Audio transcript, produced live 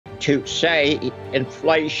to say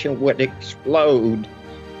inflation would explode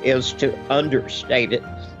is to understate it.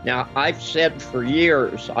 Now, I've said for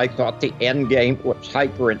years I thought the endgame was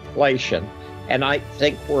hyperinflation, and I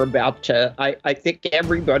think we're about to, I think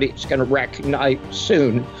everybody's going to recognize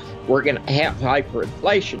soon we're going to have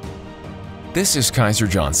hyperinflation. This is Kaiser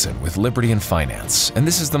Johnson with Liberty and Finance, and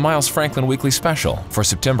this is the Miles Franklin Weekly Special for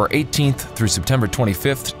September 18th through September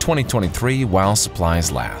 25th, 2023, while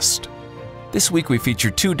supplies last. This week we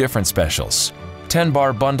feature two different specials: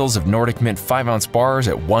 10-bar bundles of Nordic Mint 5-ounce bars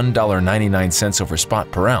at $1.99 over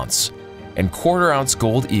spot per ounce, and quarter-ounce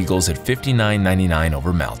gold eagles at $59.99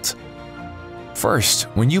 over melt. First,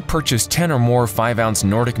 when you purchase 10 or more 5-ounce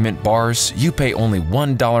Nordic Mint bars, you pay only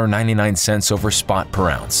 $1.99 over spot per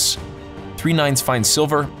ounce. 3/9 fine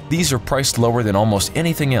silver, these are priced lower than almost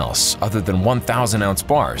anything else other than 1,000-ounce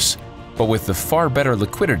bars, but with the far better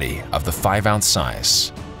liquidity of the 5-ounce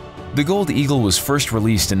size. The Gold Eagle was first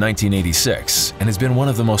released in 1986 and has been one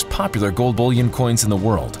of the most popular gold bullion coins in the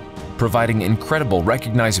world, providing incredible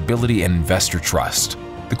recognizability and investor trust.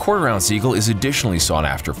 The quarter-ounce Eagle is additionally sought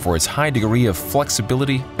after for its high degree of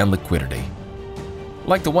flexibility and liquidity.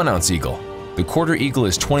 Like the 1-ounce Eagle, the quarter Eagle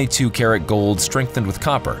is 22-karat gold strengthened with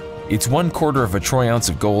copper. Its 1/4 of a troy ounce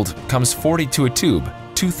of gold comes 40 to a tube,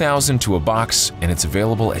 2,000 to a box, and it's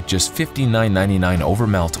available at just $59.99 over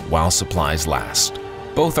melt while supplies last.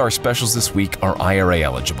 Both our specials this week are IRA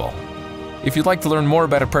eligible. If you'd like to learn more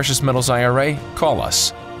about a precious metals IRA, call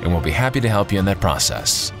us, and we'll be happy to help you in that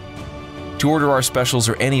process. To order our specials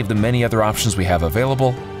or any of the many other options we have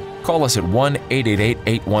available, call us at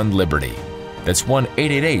 1-888-81-LIBERTY. That's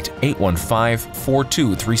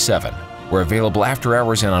 1-888-815-4237. We're available after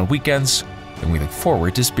hours and on weekends, and we look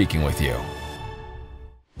forward to speaking with you.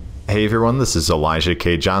 Hey everyone, this is Elijah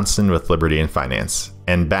K. Johnson with Liberty and Finance.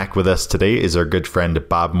 And back with us today is our good friend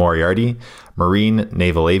Bob Moriarty, Marine,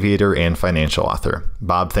 naval aviator, and financial author.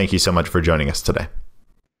 Bob, thank you so much for joining us today.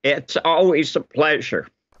 It's always a pleasure.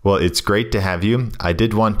 Well, it's great to have you. I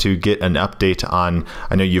did want to get an update on,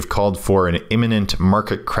 I know you've called for an imminent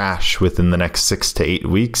market crash within the next 6 to 8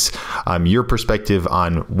 weeks. Your perspective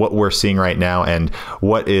on what we're seeing right now and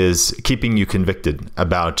what is keeping you convicted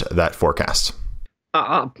about that forecast.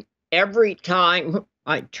 Every time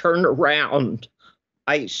I turn around,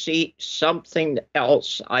 I see something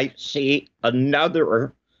else. I see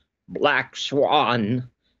another black swan.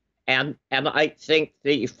 And I think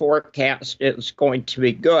the forecast is going to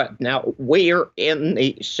be good. Now, we're in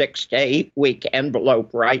the 6 to 8 week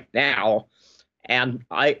envelope right now, and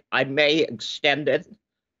I may extend it,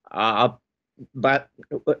 but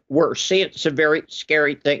we're seeing some very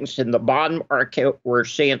scary things in the bond market. We're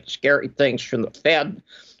seeing scary things from the Fed.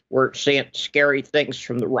 We're seeing scary things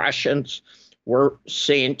from the Russians. We're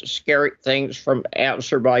seeing scary things from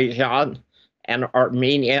Azerbaijan and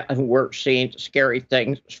Armenia, and we're seeing scary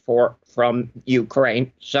things from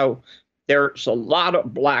Ukraine. So there's a lot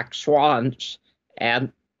of black swans,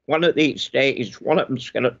 and one of these days, one of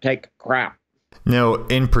them's going to take a crap. Now,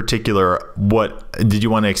 in particular, what did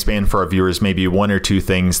you want to expand for our viewers, maybe one or two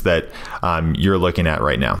things that you're looking at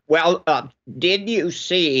right now? Well, did you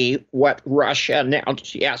see what Russia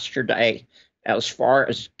announced yesterday as far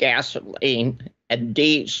as gasoline and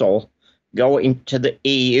diesel going to the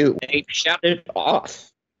EU? They shut it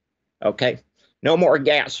off. Okay. No more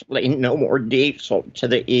gasoline, no more diesel to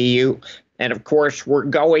the EU. And of course, we're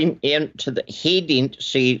going into the heating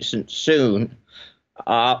season soon.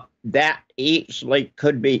 That easily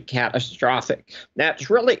could be catastrophic. Now,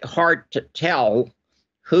 it's really hard to tell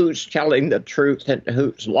who's telling the truth and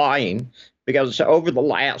who's lying, because over the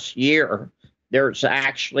last year, there's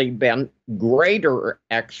actually been greater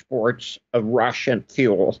exports of Russian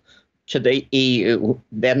fuel to the EU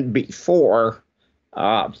than before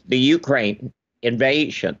the Ukraine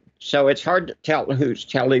invasion. So it's hard to tell who's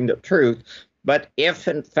telling the truth. But if,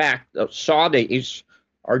 in fact, the Saudis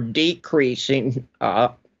are decreasing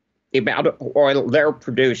the amount of oil they're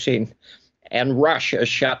producing and Russia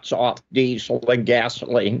shuts off diesel and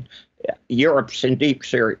gasoline, Europe's in deep,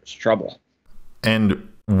 serious trouble. And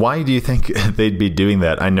why do you think they'd be doing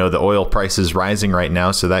that? I know the oil price is rising right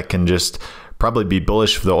now, so that can just probably be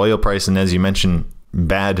bullish for the oil price. And as you mentioned,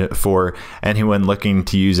 bad for anyone looking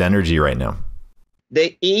to use energy right now.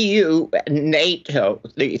 The EU and NATO,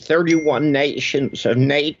 the 31 nations of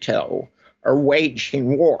NATO, are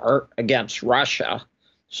waging war against Russia.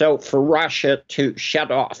 So for Russia to shut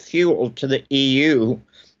off fuel to the EU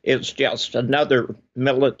is just another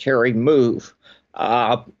military move.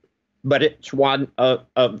 But it's one of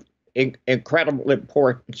incredible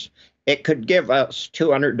importance. It could give us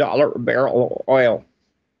 $200 a barrel of oil.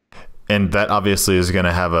 And that obviously is going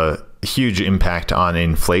to have a huge impact on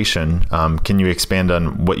inflation. Can you expand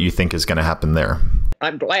on what you think is going to happen there?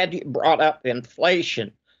 I'm glad you brought up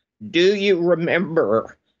inflation. Do you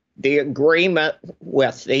remember the agreement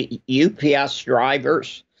with the UPS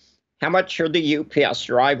drivers? How much are the UPS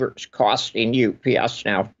drivers costing UPS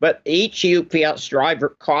now? But each UPS driver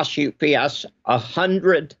costs UPS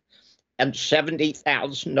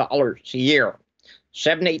 $170,000 a year.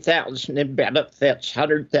 $70,000 in benefits,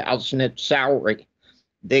 $100,000 in salary.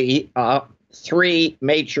 The three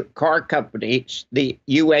major car companies, the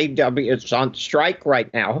UAW is on strike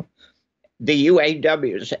right now. The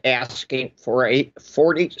UAW is asking for a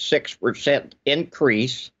 46%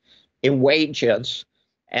 increase in wages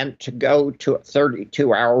and to go to a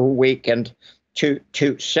 32-hour week. And to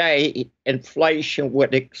say inflation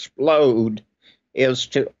would explode is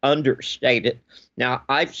to understate it. Now,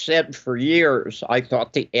 I've said for years I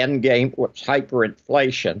thought the endgame was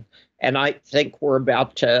hyperinflation. And I think we're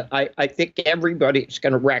about to, I think everybody's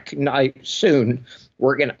going to recognize soon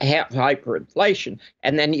we're going to have hyperinflation.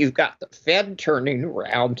 And then you've got the Fed turning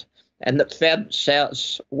around, and the Fed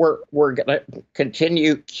says we're going to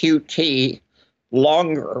continue QT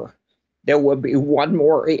longer. There will be one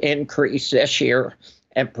more increase this year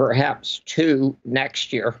and perhaps two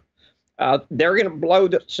next year. They're going to blow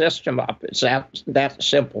the system up. It's that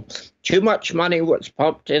simple. Too much money was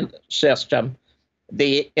pumped in the system.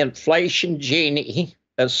 The inflation genie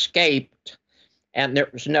escaped, and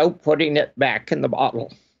there's no putting it back in the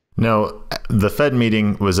bottle. No, the Fed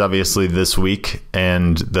meeting was obviously this week,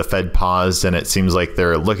 and the Fed paused, and it seems like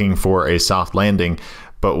they're looking for a soft landing.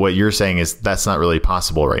 But what you're saying is that's not really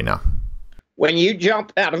possible right now. When you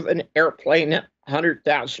jump out of an airplane at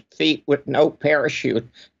 100,000 feet with no parachute,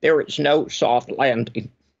 there is no soft landing.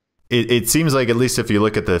 It seems like, at least if you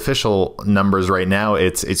look at the official numbers right now,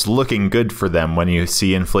 it's looking good for them when you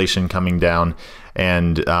see inflation coming down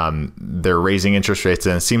and they're raising interest rates.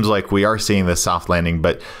 And it seems like we are seeing the soft landing.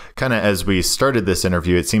 But kind of as we started this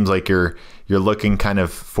interview, it seems like you're looking kind of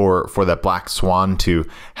for that black swan to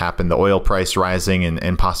happen, the oil price rising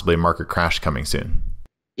and possibly a market crash coming soon.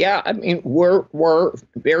 Yeah, I mean, we're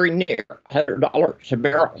very near $100 a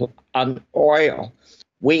barrel on oil.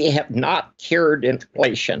 We have not cured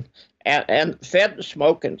inflation. And the Fed is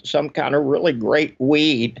smoking some kind of really great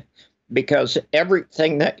weed because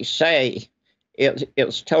everything they say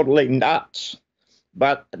is totally nuts.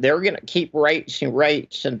 But they're going to keep raising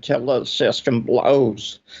rates until the system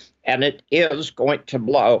blows. And it is going to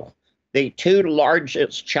blow. The two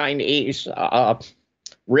largest Chinese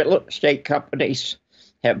real estate companies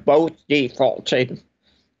have both defaulted.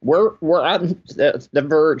 We're on the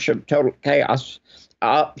verge of total chaos.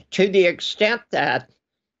 To the extent that,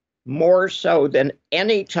 more so than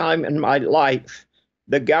any time in my life,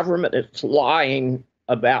 the government is lying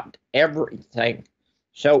about everything.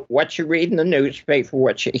 So what you read in the newspaper,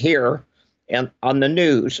 what you hear and on the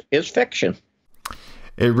news is fiction.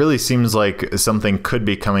 It really seems like something could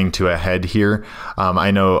be coming to a head here. I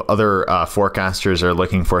know other forecasters are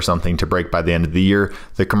looking for something to break by the end of the year.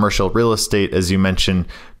 The commercial real estate, as you mentioned,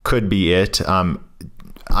 could be it.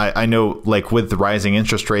 I know, like with the rising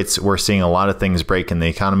interest rates, we're seeing a lot of things break in the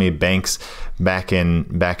economy. Banks back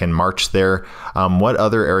in March there. What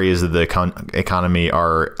other areas of the economy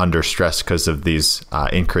are under stress because of these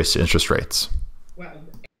increased interest rates?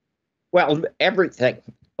 Well, everything.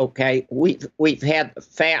 Okay, we've had the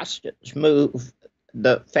fastest move,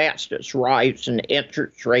 the fastest rise in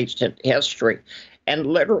interest rates in history, and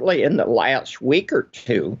literally in the last week or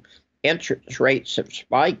two, interest rates have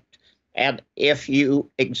spiked. And if you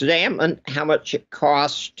examine how much it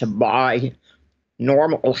costs to buy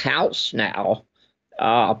normal house now,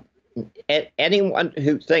 anyone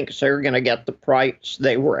who thinks they're going to get the price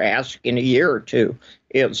they were asking a year or two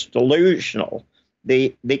is delusional.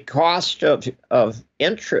 The cost of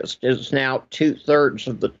interest is now 2/3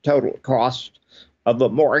 of the total cost of a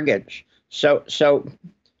mortgage. So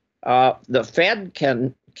the Fed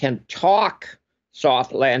can talk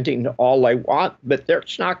soft landing all they want, but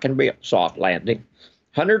there's not going to be a soft landing.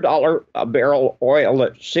 $100 a barrel oil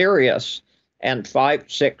is serious, and 5,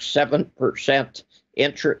 6, 7%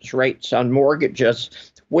 interest rates on mortgages,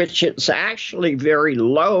 which is actually very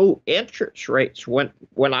low interest rates. When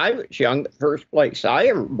I was young, the first place I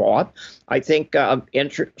ever bought, I think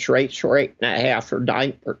interest rates were 8.5% or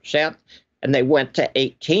 9%, and they went to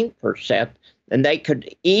 18%. And they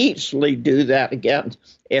could easily do that again.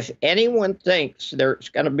 If anyone thinks there's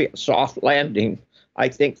going to be a soft landing, I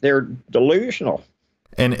think they're delusional.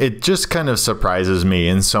 And it just kind of surprises me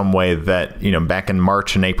in some way that, back in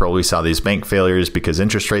March and April, we saw these bank failures because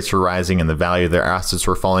interest rates were rising and the value of their assets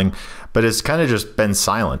were falling. But it's kind of just been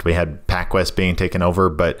silent. We had PacWest being taken over,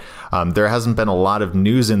 but there hasn't been a lot of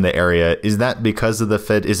news in the area. Is that because of the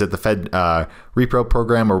Fed? Is it the Fed repo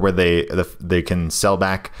program, or where they can sell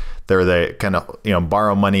back they kind of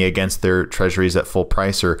borrow money against their treasuries at full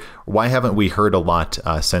price? Or why haven't we heard a lot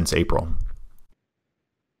since April?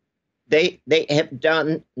 They have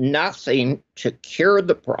done nothing to cure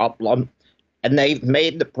the problem, and they've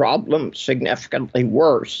made the problem significantly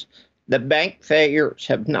worse. The bank failures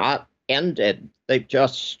have not ended. They've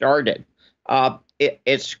just started.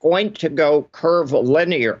 It's going to go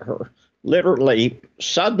curvilinear, literally,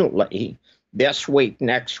 suddenly, this week,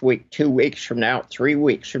 next week, 2 weeks from now, 3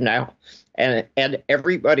 weeks from now, and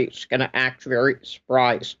everybody's going to act very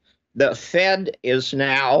surprised. The Fed is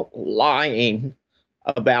now lying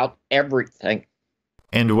about everything.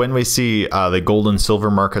 And when we see the gold and silver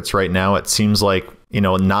markets right now, it seems like,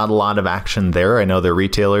 not a lot of action there. I know the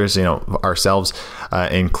retailers, ourselves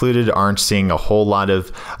included, aren't seeing a whole lot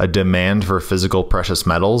of demand for physical precious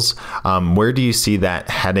metals. Where do you see that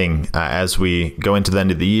heading as we go into the end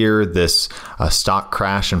of the year, this stock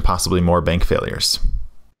crash and possibly more bank failures?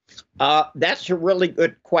 That's a really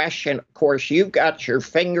good question. Of course, you've got your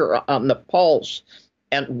finger on the pulse.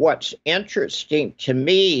 And what's interesting to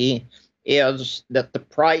me is that the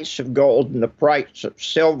price of gold and the price of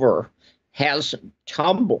silver hasn't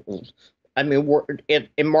tumbled. I mean,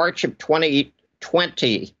 in March of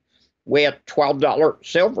 2020, we had $12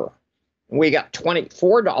 silver. We got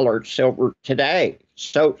 $24 silver today.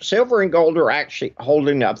 So silver and gold are actually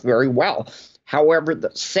holding up very well. However,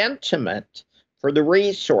 the sentiment for the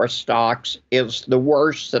resource stocks is the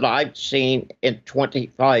worst that I've seen in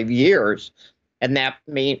 25 years. And that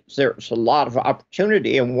means there's a lot of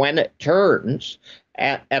opportunity. And when it turns,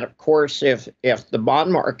 and of course, if the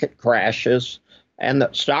bond market crashes and the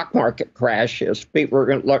stock market crashes, people are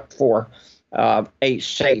going to look for a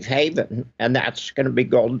safe haven, and that's going to be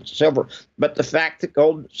gold and silver. But the fact that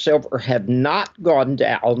gold and silver have not gone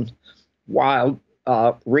down while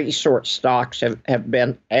resource stocks have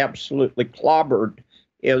been absolutely clobbered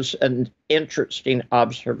is an interesting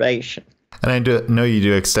observation. And I know you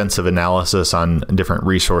do extensive analysis on different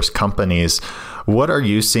resource companies. What are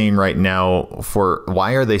you seeing right now for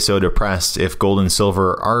why are they so depressed if gold and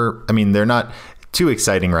silver are, they're not too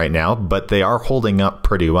exciting right now, but they are holding up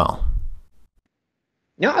pretty well?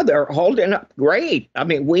 No, they're holding up great.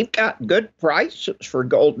 We've got good prices for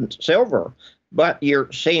gold and silver, but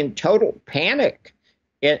you're seeing total panic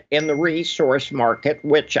in the resource market,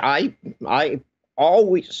 which I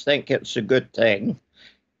always think it's a good thing.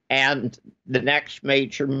 And the next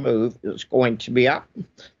major move is going to be up.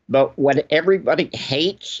 But when everybody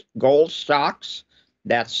hates gold stocks,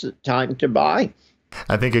 that's the time to buy.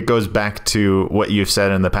 I think it goes back to what you've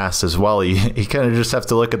said in the past as well. You kind of just have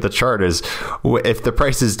to look at the chart as if the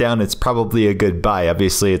price is down, it's probably a good buy.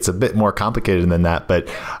 Obviously, it's a bit more complicated than that, but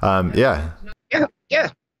yeah. Yeah.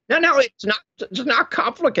 No, it's not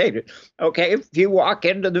complicated. Okay, if you walk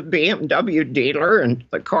into the BMW dealer and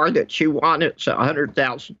the car that you want, it's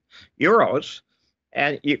 100,000 euros,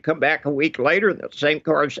 and you come back a week later, the same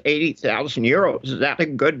car is 80,000 euros. Is that a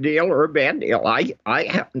good deal or a bad deal? I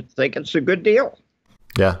happen to think it's a good deal.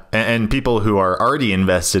 Yeah, and people who are already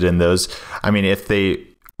invested in those, if they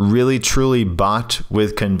really truly bought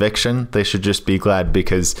with conviction, they should just be glad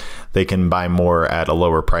because they can buy more at a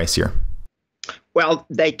lower price here. Well,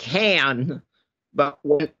 they can, but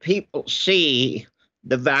when people see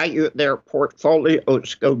the value of their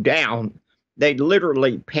portfolios go down, they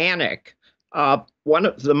literally panic. One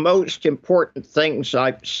of the most important things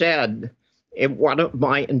I've said in one of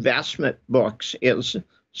my investment books is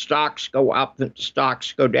stocks go up and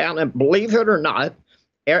stocks go down. And believe it or not,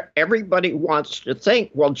 everybody wants to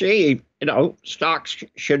think, well, gee, stocks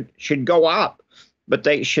should go up, but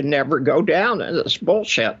they should never go down. And it's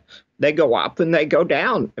bullshit. They go up and they go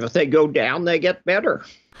down. If they go down, they get better.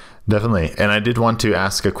 Definitely. And I did want to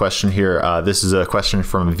ask a question here. This is a question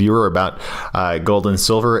from a viewer about gold and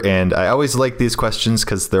silver. And I always like these questions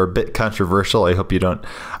because they're a bit controversial. I hope you don't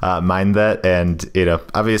mind that. And,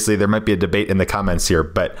 obviously there might be a debate in the comments here,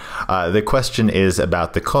 but the question is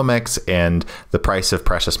about the COMEX and the price of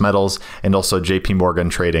precious metals and also JP Morgan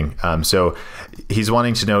trading. So he's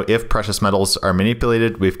wanting to know if precious metals are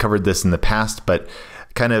manipulated. We've covered this in the past, but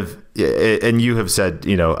kind of, and you have said,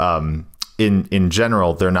 in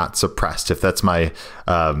general, they're not suppressed, if that's my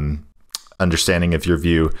understanding of your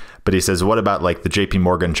view, but he says, what about like the JP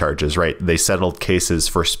Morgan charges, right? They settled cases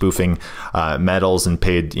for spoofing metals and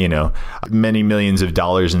paid, many millions of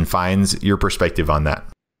dollars in fines. Your perspective on that?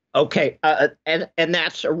 Okay, and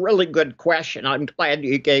that's a really good question. I'm glad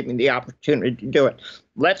you gave me the opportunity to do it.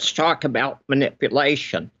 Let's talk about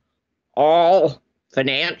manipulation. All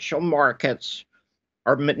financial markets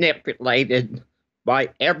are manipulated by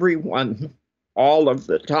everyone all of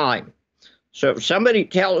the time. So if somebody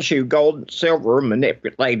tells you gold and silver are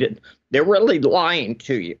manipulated, they're really lying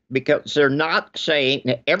to you, because they're not saying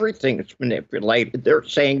that everything is manipulated. They're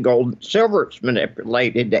saying gold and silver is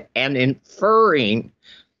manipulated and inferring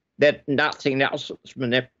that nothing else is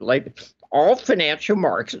manipulated. All financial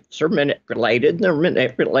markets are manipulated, and they're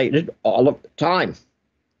manipulated all of the time.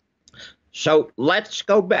 So let's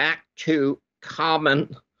go back to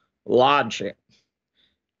common logic.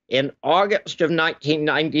 In August of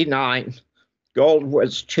 1999, gold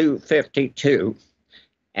was $252,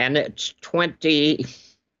 and it's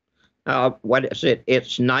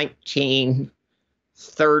It's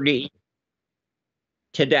 1930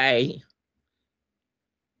 today.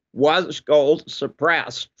 Was gold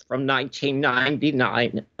suppressed from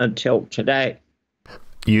 1999 until today?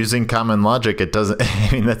 Using common logic, it doesn't,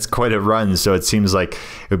 that's quite a run. So it seems like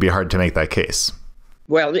it would be hard to make that case.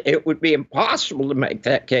 Well, it would be impossible to make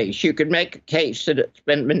that case. You could make a case that it's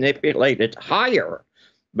been manipulated higher,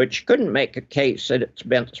 but you couldn't make a case that it's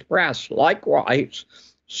been suppressed. Likewise,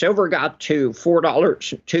 silver got to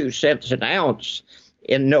 $4.02 an ounce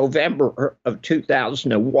in November of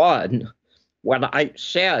 2001. When I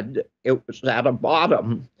said it was at a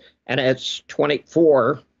bottom, and it's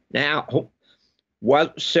 24 now. Was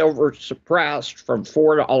silver suppressed from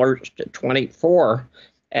 $4 to 24?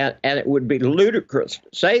 And it would be ludicrous to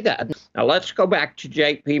say that. Now let's go back to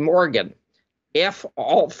JP Morgan. If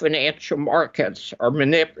all financial markets are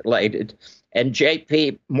manipulated, and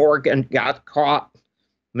JP Morgan got caught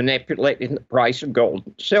manipulating the price of gold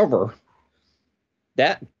and silver,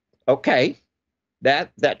 that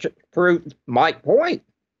just proved my point.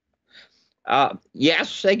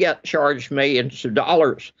 Yes, they got charged millions of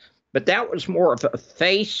dollars, but that was more of a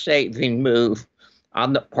face-saving move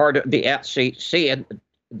on the part of the SEC and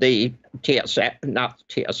the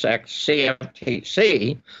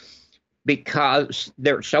CFTC, because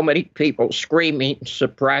there are so many people screaming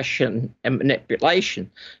suppression and manipulation.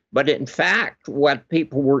 But in fact, what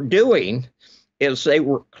people were doing is they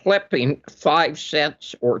were clipping 5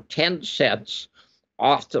 cents or 10 cents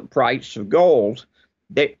off the price of gold.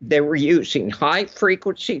 They were using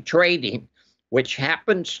high-frequency trading, which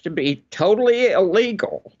happens to be totally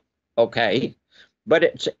illegal, okay? But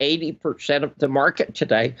it's 80% of the market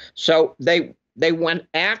today. So they went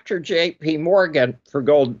after JP Morgan for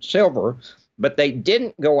gold and silver, but they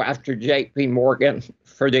didn't go after JP Morgan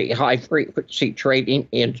for the high-frequency trading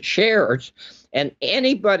in shares. And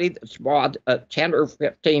anybody that's bought a $10 or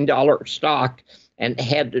 $15 stock and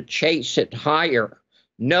had to chase it higher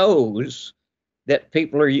knows that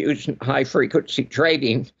people are using high-frequency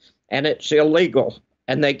trading, and it's illegal,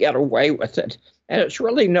 and they get away with it. And it's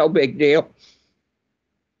really no big deal.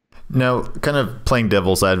 Now, kind of playing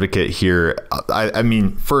devil's advocate here, I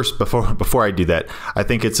mean, first, before I do that, I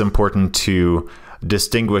think it's important to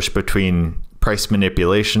distinguish between price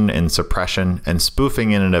manipulation and suppression, and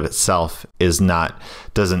spoofing in and of itself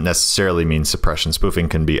doesn't necessarily mean suppression. Spoofing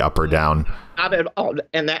can be up or down. Not at all,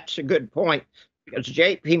 and that's a good point, because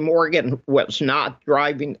JP Morgan was not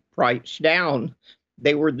driving the price down.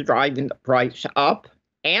 They were driving the price up,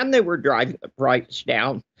 and they were driving the price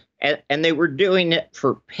down. And they were doing it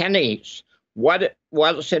for pennies.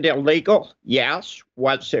 Was it illegal? Yes.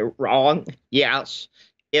 Was it wrong? Yes.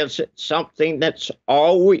 Is it something that's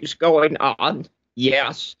always going on?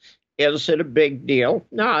 Yes. Is it a big deal?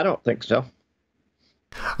 No, I don't think so.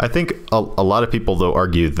 I think a lot of people, though,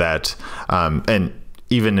 argue that, and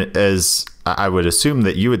even as I would assume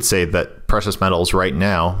that you would say that precious metals right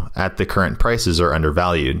now at the current prices are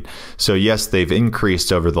undervalued. So yes, they've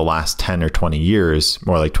increased over the last 10 or 20 years,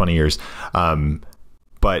 more like 20 years,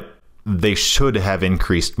 but they should have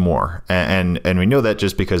increased more. And we know that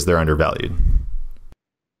just because they're undervalued.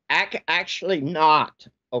 Actually not,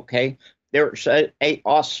 okay? There's a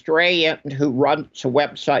Australian who runs a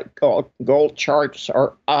website called Gold Charts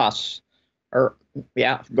Are Us,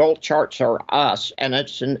 Gold Charts Are Us, and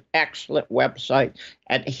it's an excellent website.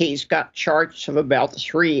 And he's got charts of about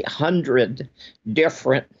 300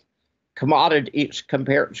 different commodities,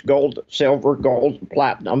 compares gold to silver, gold to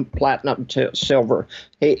platinum, platinum to silver.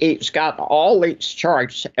 He's got all these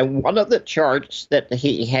charts, and one of the charts that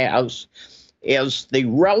he has is the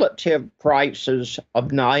relative prices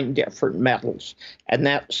of 9 different metals, and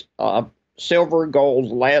that's silver,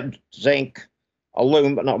 gold, lead, zinc,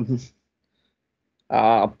 aluminum,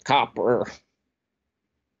 copper.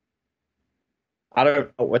 I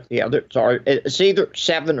don't know what the others are. It's either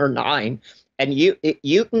 7 or 9. And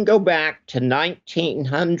you can go back to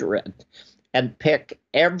 1900 and pick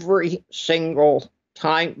every single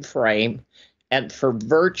time frame, and for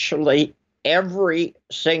virtually every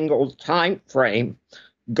single time frame,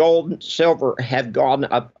 gold and silver have gone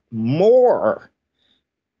up more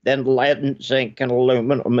than lead and zinc and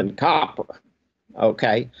aluminum and copper.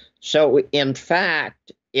 Okay, so in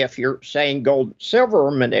fact, if you're saying gold and silver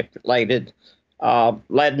are manipulated,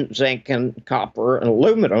 lead and zinc and copper and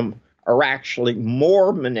aluminum are actually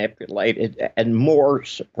more manipulated and more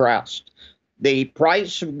suppressed. The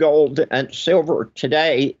price of gold and silver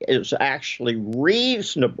today is actually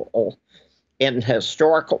reasonable in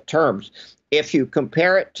historical terms. If you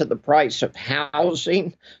compare it to the price of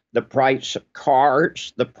housing, the price of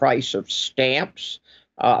cars, the price of stamps,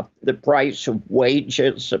 the price of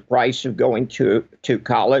wages, the price of going to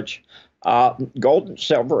college, gold and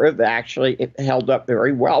silver have actually held up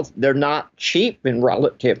very well. They're not cheap in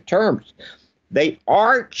relative terms. They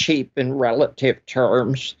are cheap in relative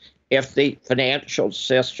terms if the financial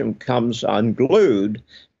system comes unglued,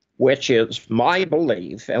 which is my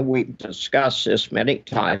belief, and we've discussed this many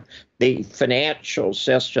times. The financial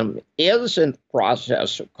system is in the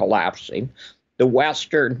process of collapsing. The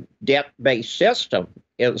Western debt-based system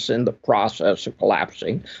is in the process of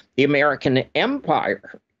collapsing. The American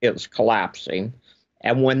empire is collapsing.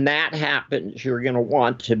 And when that happens, you're going to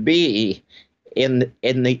want to be in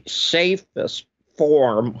the safest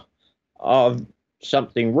form of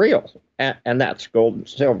something real, and that's gold and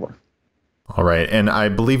silver. All right. And I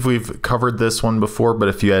believe we've covered this one before, but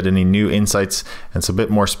if you had any new insights, and it's a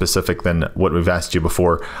bit more specific than what we've asked you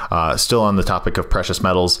before, still on the topic of precious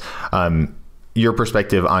metals, your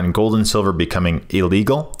perspective on gold and silver becoming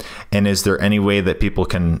illegal, and is there any way that people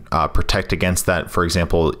can protect against that? For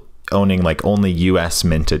example, owning like only U.S.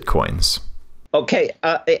 minted coins. Okay,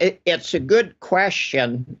 it's a good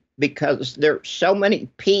question because there's so many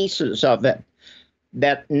pieces of it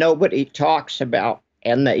that nobody talks about,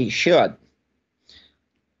 and they should.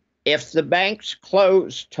 If the banks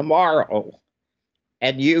close tomorrow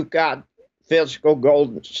and you've got physical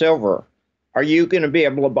gold and silver, are you going to be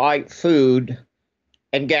able to buy food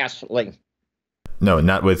and gasoline? No,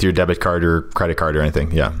 not with your debit card or credit card or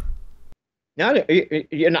anything. Yeah. No,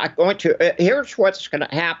 you're not going to. Here's what's going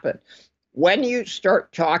to happen. When you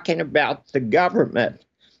start talking about the government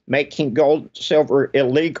making gold and silver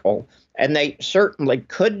illegal, and they certainly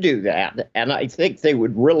could do that, and I think they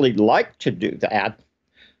would really like to do that,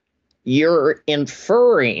 you're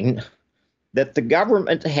inferring that the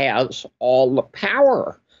government has all the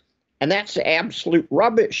power. And that's absolute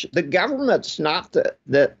rubbish. The government's not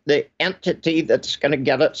the entity that's going to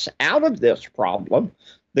get us out of this problem.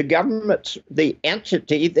 The government's the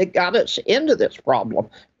entity that got us into this problem.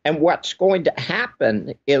 And what's going to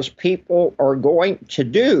happen is people are going to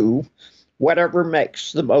do whatever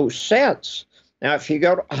makes the most sense. Now, if you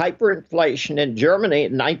go to hyperinflation in Germany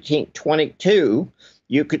in 1922,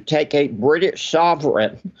 you could take a British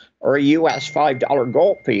sovereign or a US $5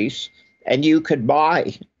 gold piece and you could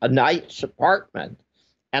buy a night's apartment.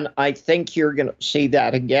 And I think you're going to see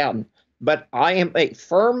that again. But I am a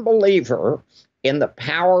firm believer in the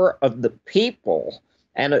power of the people.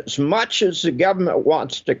 And as much as the government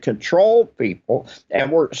wants to control people,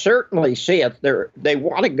 and we're certainly see it, they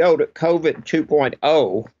want to go to COVID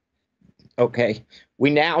 2.0. Okay, we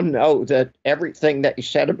now know that everything that he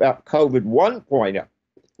said about COVID 1.0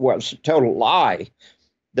 was a total lie.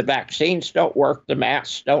 The vaccines don't work, the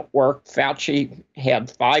masks don't work. Fauci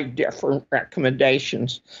had 5 different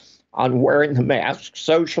recommendations on wearing the mask.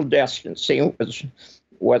 Social distancing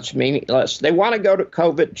was meaningless. They want to go to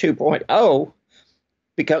COVID 2.0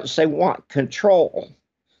 because they want control.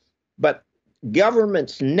 But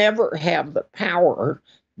governments never have the power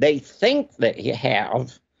they think they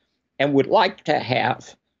have and would like to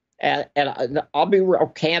have. And I'll be real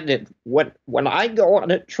candid. When I go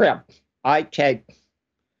on a trip, I take,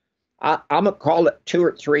 I'm going to call it 2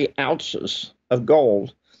 or 3 ounces of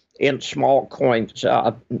gold in small coins,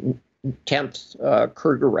 10th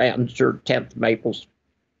Krugerrands or 10th Maples.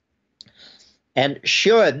 And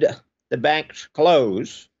should the banks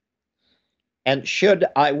close, and should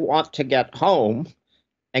I want to get home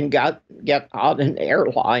and get on an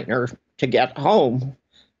airliner to get home,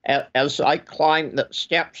 as I climb the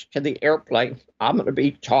steps to the airplane, I'm going to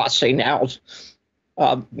be tossing out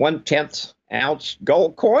 1/10 ounce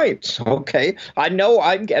gold coins. Okay, I know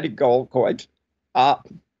I'm getting gold coins.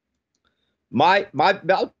 My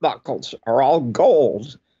belt buckles are all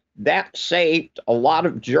gold, That saved a lot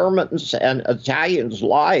of Germans and Italians'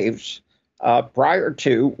 lives prior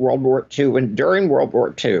to World War II and during World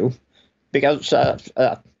War II, because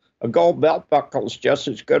a gold belt buckle is just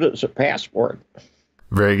as good as a passport.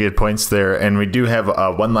 Very good points there. And we do have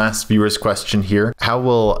one last viewer's question here. How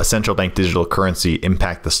will a central bank digital currency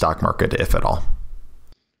impact the stock market, if at all?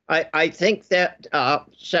 I think that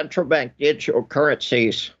central bank digital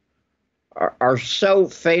currencies are so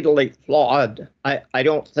fatally flawed, I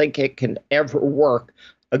don't think it can ever work.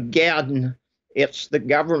 Again, it's the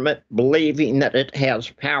government believing that it has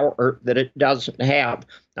power that it doesn't have.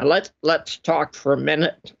 Now let's talk for a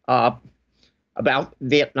minute about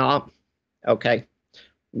Vietnam. Okay.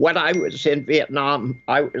 When I was in Vietnam,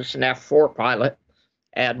 I was an F-4 pilot,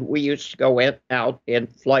 and we used to go out in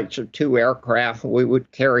flights of 2 aircraft. We would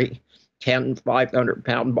carry 10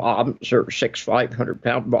 500-pound bombs or 6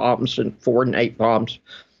 500-pound bombs and 4 and 8 bombs.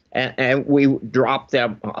 And we would drop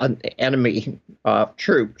them on enemy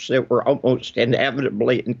troops that were almost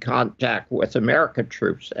inevitably in contact with American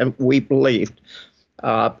troops. And we believed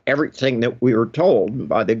everything that we were told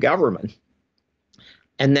by the government.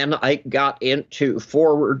 And then I got into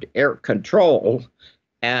forward air control,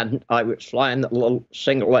 and I was flying the little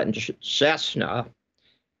single-engine Cessna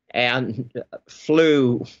and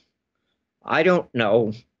flew, I don't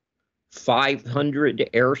know,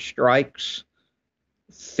 500 airstrikes,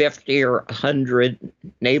 50 or 100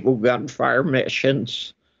 naval gunfire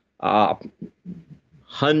missions,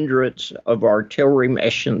 hundreds of artillery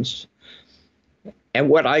missions. And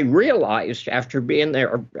what I realized after being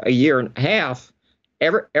there a year and a half,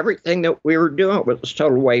 everything that we were doing was a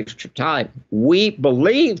total waste of time. We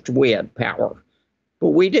believed we had power, but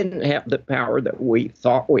we didn't have the power that we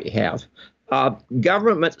thought we have.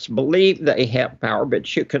 Governments believe they have power,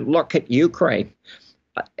 but you can look at Ukraine.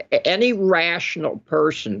 Any rational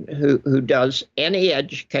person who does any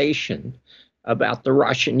education about the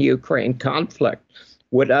Russian-Ukraine conflict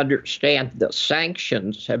would understand the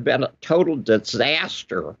sanctions have been a total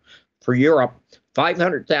disaster for Europe.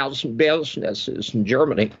 500,000 businesses in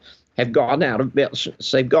Germany have gone out of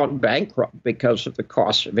business. They've gone bankrupt because of the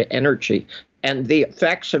cost of energy. And the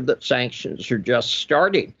effects of the sanctions are just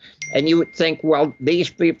starting. And you would think, well, these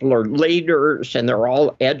people are leaders and they're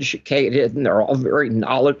all educated and they're all very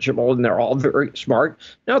knowledgeable and they're all very smart.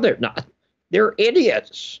 No, they're not. They're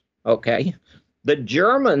idiots, okay? The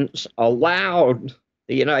Germans allowed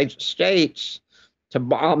the United States to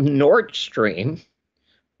bomb Nord Stream,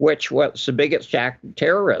 which was the biggest act of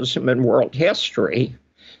terrorism in world history,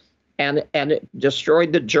 and it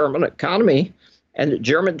destroyed the German economy, and the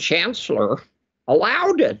German chancellor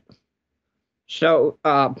allowed it. So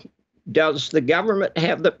does the government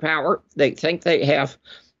have the power they think they have?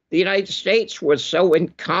 The United States was so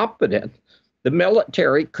incompetent, the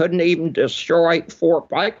military couldn't even destroy 4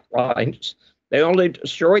 pipelines. They only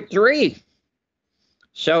destroyed 3.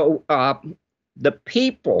 So the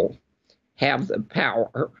people have the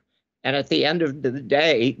power. And at the end of the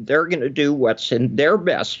day, they're going to do what's in their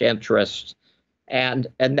best interest. And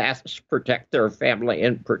that's protect their family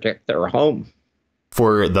and protect their home.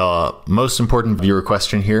 For the most important viewer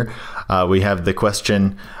question here, we have the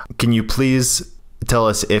question, can you please tell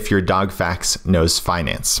us if your dog Fax knows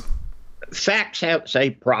finance? Fax has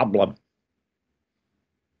a problem.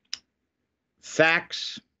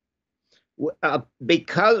 Fax,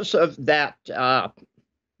 because of that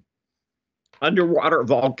underwater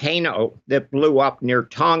volcano that blew up near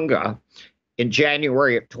Tonga in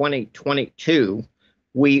January of 2022,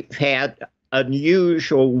 we've had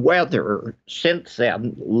unusual weather since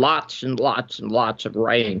then, lots and lots and lots of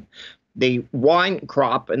rain. The wine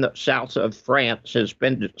crop in the south of France has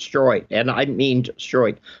been destroyed, and I mean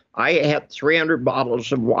destroyed. I had 300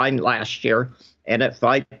 bottles of wine last year, and if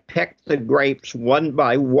I picked the grapes one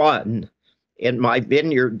by one in my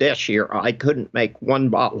vineyard this year, I couldn't make 1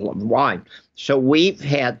 bottle of wine. So we've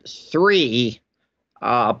had 3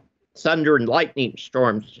 thunder and lightning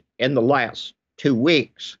storms in the last 2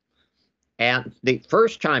 weeks. And the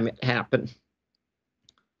first time it happened,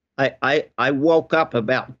 I woke up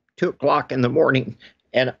about 2 o'clock in the morning,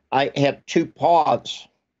 and I had 2 paws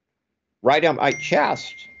right on my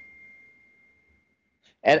chest.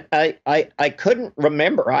 And I couldn't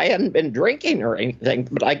remember. I hadn't been drinking or anything,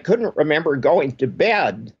 but I couldn't remember going to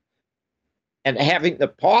bed and having the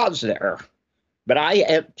paws there. But I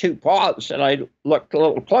had 2 paws, and I looked a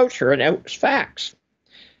little closer, and it was Fax.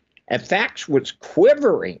 And Fax was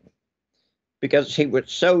quivering because he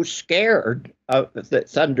was so scared of the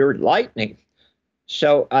thunder and lightning.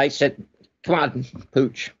 So I said, come on,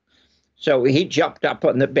 Pooch. So he jumped up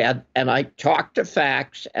on the bed, and I talked to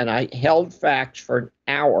Fax, and I held Fax for an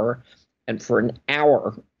hour. And for an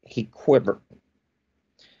hour, he quivered.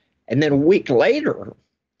 And then a week later,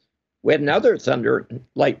 we had another thunder and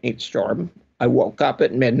lightning storm. I woke up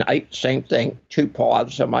at midnight, same thing, 2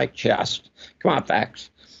 paws on my chest. Come on, Fax.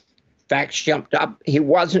 Fax jumped up. He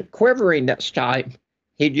wasn't quivering this time.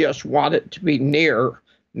 He just wanted to be near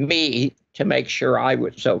me to make sure I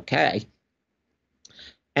was okay.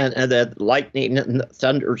 And the lightning and the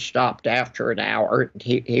thunder stopped after an hour.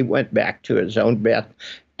 He went back to his own bed.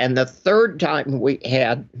 And the third time we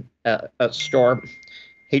had a storm,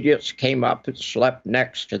 he just came up and slept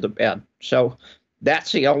next to the bed. So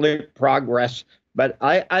that's the only progress. But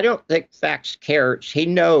I don't think Fax cares. He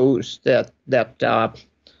knows that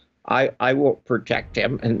I will protect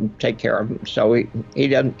him and take care of him. So he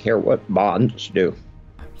doesn't care what bonds do.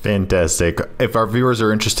 Fantastic. If our viewers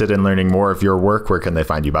are interested in learning more of your work, where can they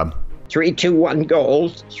find you, Bob? 321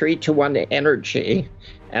 Gold, 321 Energy,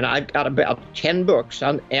 and I've got about 10 books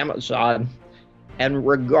on Amazon. And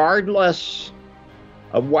regardless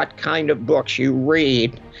of what kind of books you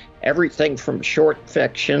read, everything from short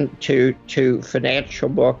fiction to financial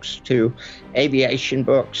books to aviation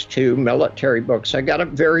books to military books, I got a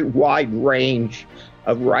very wide range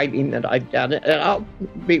of writing that I've done, and I'll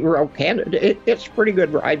be real candid, it's pretty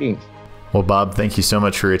good writing. Well, Bob, thank you so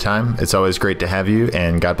much for your time. It's always great to have you,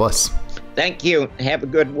 and God bless. Thank you. Have a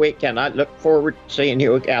good weekend. I look forward to seeing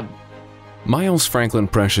you again. Miles Franklin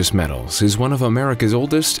Precious Metals is one of America's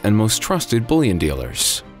oldest and most trusted bullion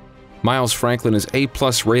dealers. Miles Franklin is A+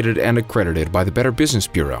 rated and accredited by the Better Business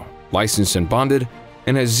Bureau, licensed and bonded,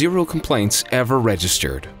 and has 0 complaints ever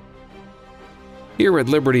registered. Here at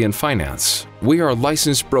Liberty and Finance, we are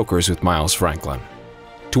licensed brokers with Miles Franklin.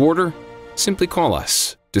 To order, simply call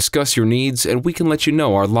us, discuss your needs, and we can let you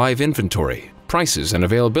know our live inventory, prices, and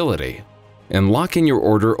availability, and lock in your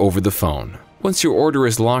order over the phone. Once your order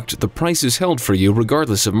is locked, the price is held for you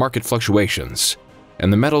regardless of market fluctuations,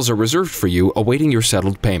 and the metals are reserved for you awaiting your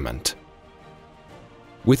settled payment.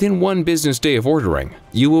 Within 1 business day of ordering,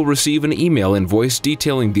 you will receive an email invoice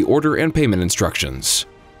detailing the order and payment instructions.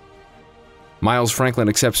 Miles Franklin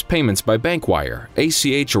accepts payments by bank wire,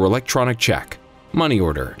 ACH or electronic check, money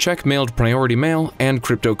order, check mailed priority mail, and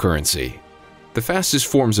cryptocurrency. The fastest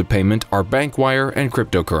forms of payment are bank wire and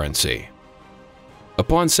cryptocurrency.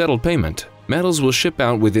 Upon settled payment, metals will ship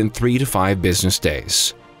out within 3 to 5 business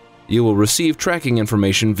days. You will receive tracking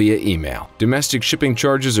information via email. Domestic shipping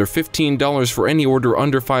charges are $15 for any order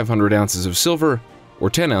under 500 ounces of silver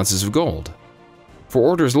or 10 ounces of gold. For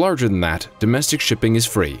orders larger than that, domestic shipping is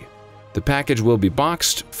free. The package will be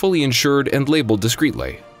boxed, fully insured, and labeled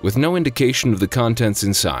discreetly, with no indication of the contents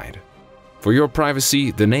inside. For your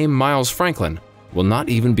privacy, the name Miles Franklin will not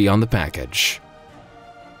even be on the package.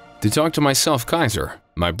 To talk to myself, Kaiser,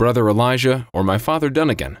 my brother Elijah, or my father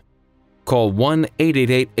Dunnigan, call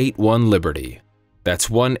 1-888-81-LIBERTY. That's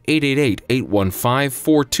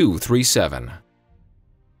 1-888-815-4237.